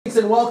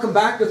And welcome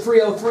back to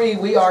 303.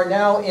 We are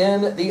now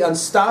in the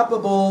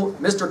Unstoppable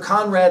Mr.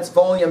 Conrad's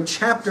volume,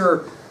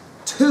 chapter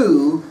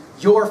 2,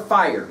 You're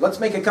Fired. Let's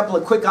make a couple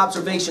of quick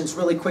observations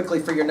really quickly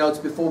for your notes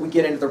before we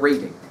get into the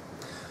reading.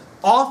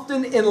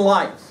 Often in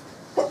life,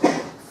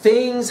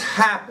 things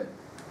happen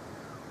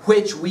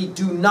which we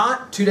do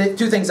not, two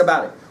things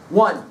about it.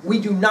 One, we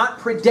do not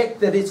predict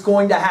that it's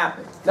going to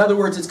happen. In other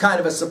words, it's kind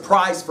of a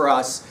surprise for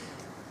us,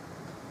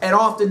 and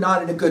often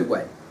not in a good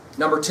way.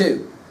 Number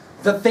two,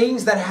 the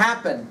things that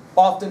happen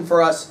often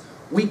for us,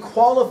 we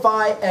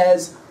qualify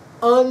as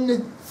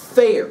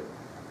unfair.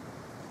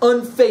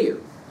 Unfair.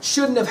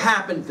 Shouldn't have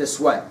happened this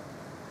way.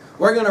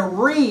 We're going to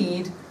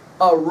read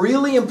a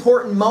really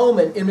important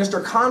moment in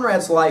Mr.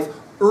 Conrad's life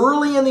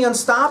early in the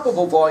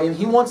Unstoppable volume.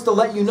 He wants to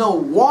let you know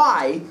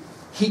why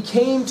he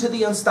came to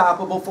the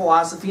Unstoppable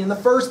philosophy in the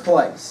first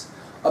place.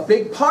 A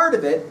big part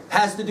of it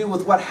has to do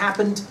with what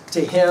happened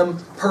to him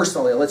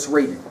personally. Let's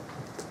read it.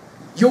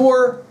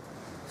 You're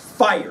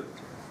fired.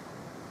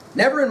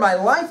 Never in my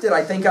life did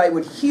I think I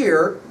would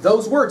hear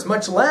those words,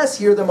 much less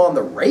hear them on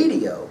the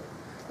radio.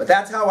 But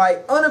that's how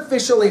I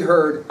unofficially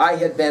heard I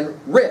had been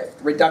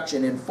RIF'd.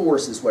 Reduction in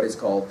force is what it's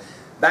called.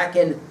 Back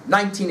in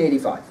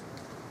 1985.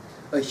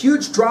 A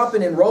huge drop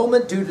in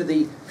enrollment due to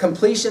the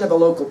completion of a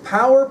local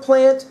power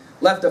plant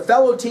left a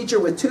fellow teacher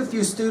with too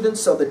few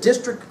students, so the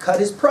district cut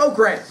his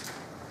program.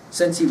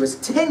 Since he was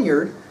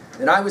tenured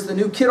and I was the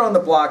new kid on the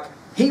block,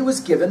 he was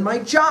given my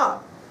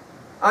job.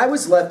 I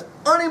was left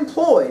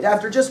unemployed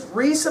after just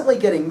recently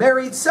getting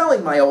married,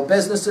 selling my old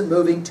business, and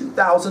moving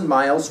 2,000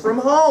 miles from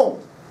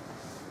home.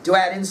 To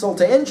add insult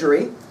to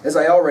injury, as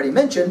I already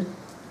mentioned,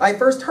 I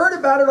first heard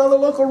about it on the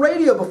local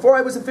radio before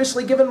I was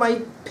officially given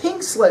my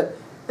pink slip,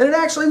 and it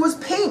actually was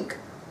pink.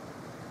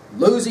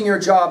 Losing your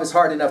job is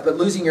hard enough, but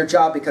losing your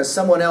job because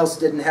someone else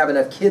didn't have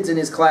enough kids in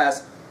his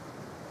class,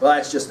 well,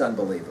 that's just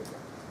unbelievable.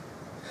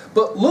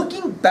 But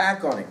looking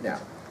back on it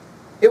now,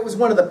 it was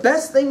one of the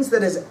best things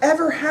that has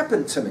ever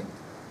happened to me.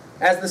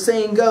 As the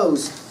saying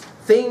goes,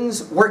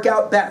 things work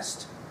out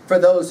best for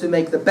those who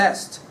make the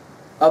best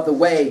of the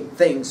way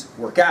things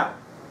work out.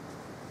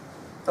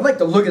 I'd like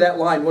to look at that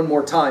line one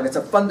more time. It's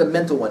a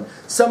fundamental one.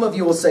 Some of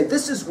you will say,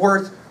 this is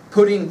worth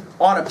putting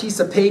on a piece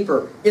of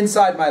paper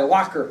inside my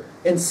locker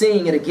and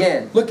seeing it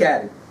again. Look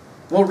at it.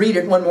 We'll read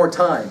it one more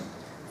time.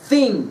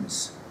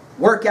 Things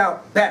work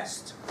out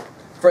best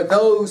for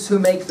those who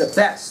make the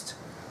best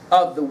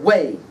of the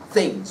way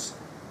things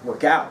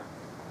work out.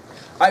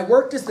 I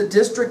worked as the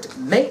district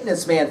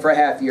maintenance man for a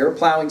half year,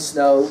 plowing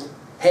snow,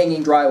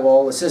 hanging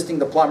drywall, assisting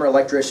the plumber,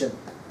 electrician,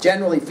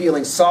 generally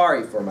feeling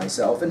sorry for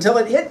myself, until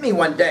it hit me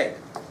one day.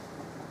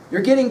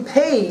 You're getting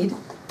paid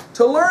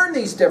to learn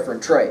these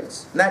different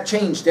trades, and that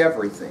changed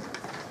everything.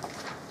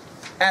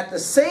 At the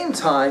same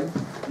time,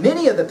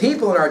 many of the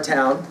people in our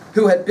town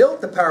who had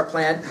built the power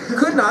plant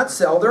could not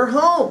sell their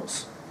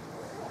homes.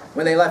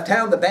 When they left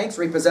town, the banks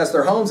repossessed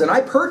their homes, and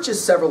I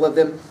purchased several of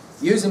them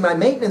using my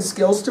maintenance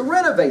skills to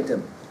renovate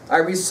them. I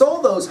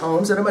resold those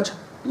homes at a much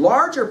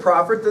larger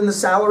profit than the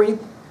salary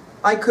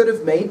I could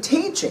have made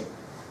teaching.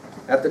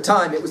 At the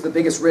time, it was the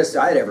biggest risk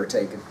I had ever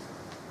taken.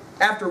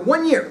 After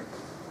 1 year,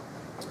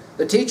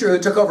 the teacher who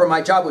took over my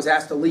job was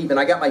asked to leave,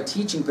 and I got my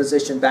teaching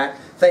position back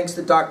thanks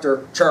to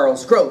Dr.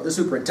 Charles Grove, the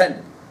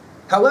superintendent.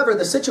 However,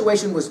 the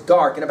situation was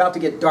dark and about to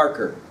get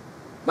darker.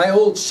 My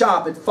old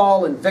shop had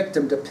fallen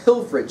victim to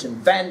pilferage and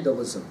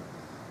vandalism.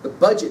 The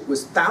budget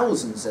was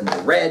thousands in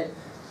the red,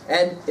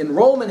 and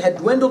enrollment had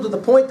dwindled to the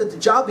point that the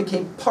job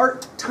became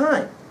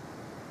part-time.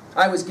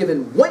 I was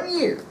given 1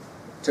 year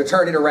to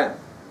turn it around.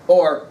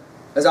 Or,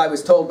 as I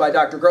was told by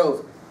Dr.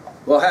 Grove,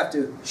 we'll have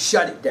to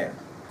shut it down,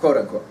 quote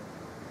unquote.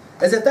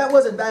 As if that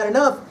wasn't bad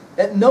enough,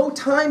 at no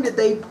time did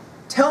they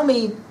tell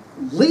me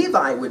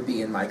Levi would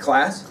be in my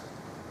class.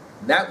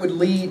 That would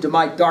lead to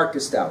my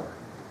darkest hour.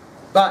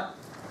 But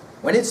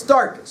when it's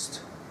darkest,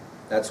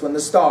 that's when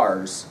the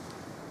stars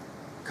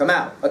come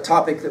out. A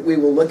topic that we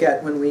will look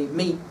at when we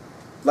meet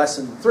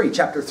Lesson 3,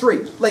 Chapter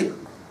 3, later.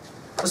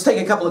 Let's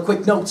take a couple of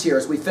quick notes here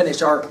as we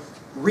finish our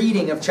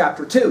reading of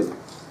Chapter 2.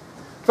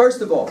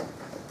 First of all,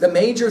 the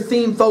major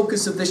theme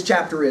focus of this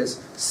chapter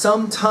is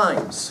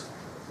sometimes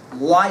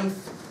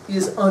life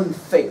is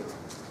unfair.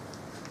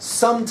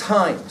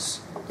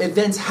 Sometimes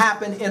events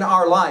happen in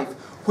our life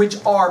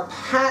which are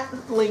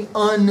patently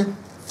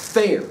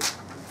unfair.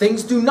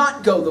 Things do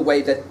not go the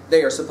way that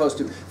they are supposed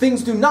to.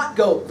 Things do not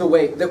go the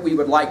way that we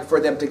would like for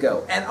them to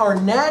go. And our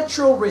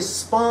natural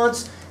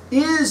response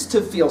is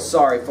to feel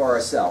sorry for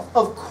ourselves.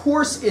 Of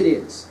course it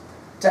is.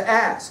 To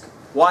ask,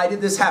 why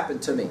did this happen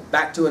to me?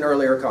 Back to an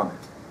earlier comment.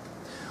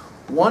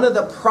 One of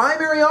the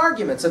primary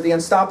arguments of the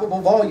Unstoppable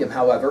volume,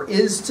 however,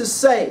 is to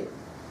say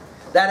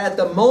that at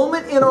the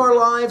moment in our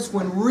lives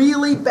when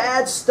really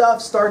bad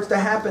stuff starts to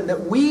happen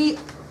that we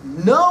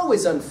know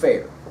is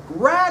unfair,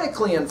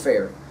 radically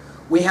unfair,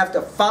 we have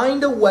to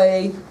find a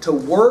way to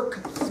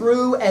work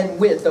through and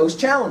with those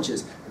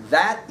challenges.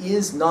 That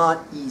is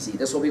not easy.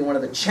 This will be one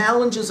of the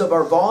challenges of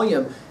our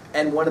volume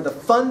and one of the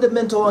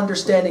fundamental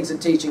understandings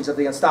and teachings of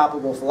the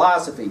Unstoppable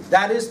philosophy.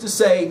 That is to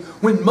say,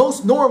 when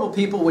most normal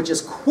people would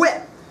just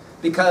quit,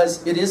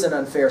 because it is an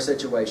unfair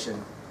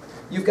situation.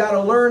 You've got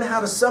to learn how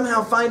to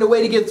somehow find a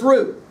way to get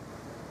through.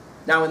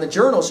 Now in the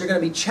journals, you're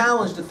going to be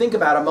challenged to think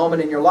about a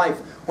moment in your life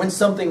when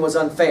something was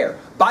unfair.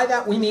 By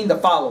that we mean the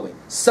following.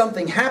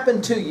 Something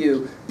happened to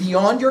you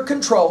beyond your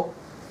control.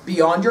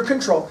 Beyond your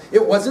control.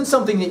 It wasn't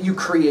something that you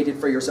created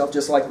for yourself,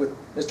 just like with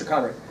Mr.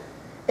 Conrad.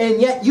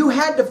 And yet you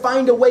had to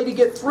find a way to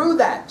get through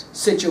that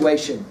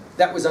situation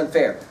that was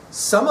unfair.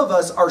 Some of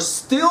us are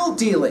still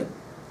dealing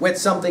with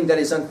something that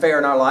is unfair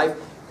in our life,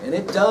 and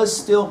it does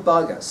still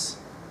bug us.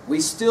 We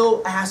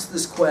still ask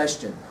this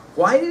question,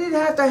 why did it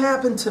have to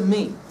happen to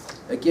me?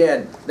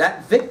 Again,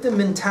 that victim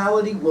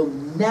mentality will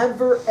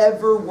never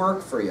ever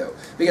work for you,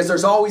 because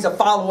there's always a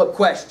follow-up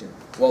question.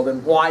 Well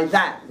then, why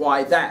that?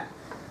 Why that?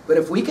 But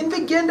if we can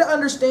begin to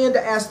understand,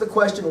 to ask the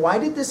question, why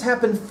did this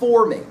happen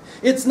for me?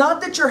 It's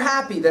not that you're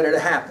happy that it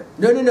happened.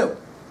 No, no, no.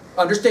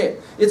 Understand.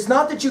 It's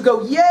not that you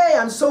go, yay,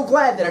 I'm so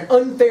glad that an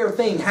unfair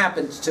thing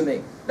happens to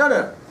me. No,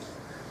 no, no.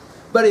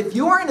 But if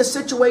you are in a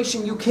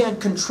situation you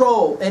can't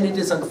control and it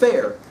is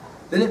unfair,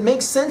 then it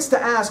makes sense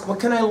to ask, what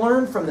can I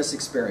learn from this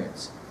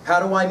experience?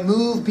 How do I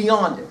move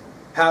beyond it?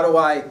 How do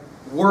I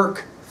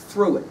work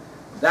through it?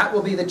 That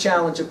will be the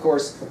challenge, of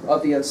course,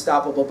 of the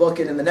Unstoppable book.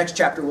 And in the next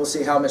chapter, we'll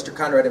see how Mr.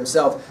 Conrad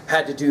himself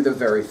had to do the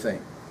very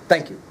thing.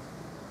 Thank you.